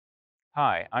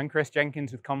Hi, I'm Kris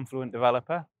Jenkins with Confluent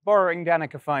Developer, borrowing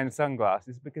Danica Fine's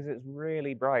sunglasses because it's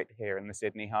really bright here in the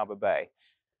Sydney Harbour Bay,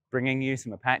 bringing you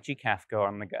some Apache Kafka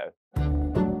on the go.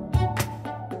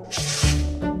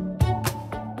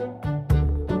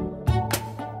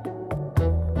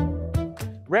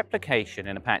 Replication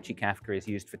in Apache Kafka is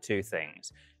used for two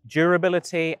things: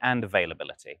 durability and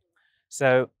availability.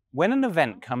 So when an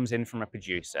event comes in from a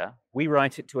producer, we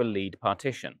write it to a lead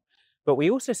partition, but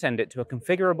we also send it to a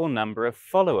configurable number of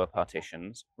follower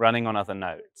partitions running on other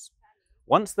nodes.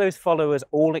 Once those followers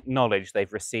all acknowledge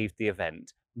they've received the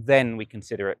event, then we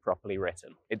consider it properly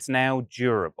written. It's now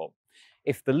durable.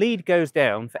 If the lead goes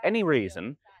down for any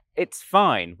reason, it's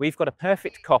fine. We've got a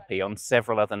perfect copy on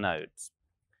several other nodes.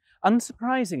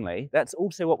 Unsurprisingly, that's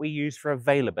also what we use for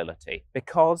availability,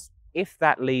 because if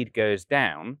that lead goes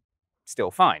down, still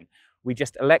fine. We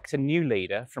just elect a new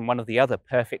leader from one of the other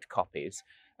perfect copies,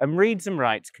 and reads and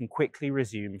writes can quickly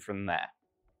resume from there.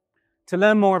 To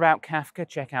learn more about Kafka,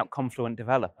 check out Confluent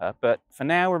Developer, but for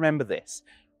now, remember this: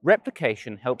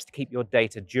 replication helps to keep your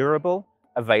data durable,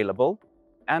 available,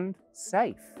 and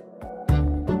safe.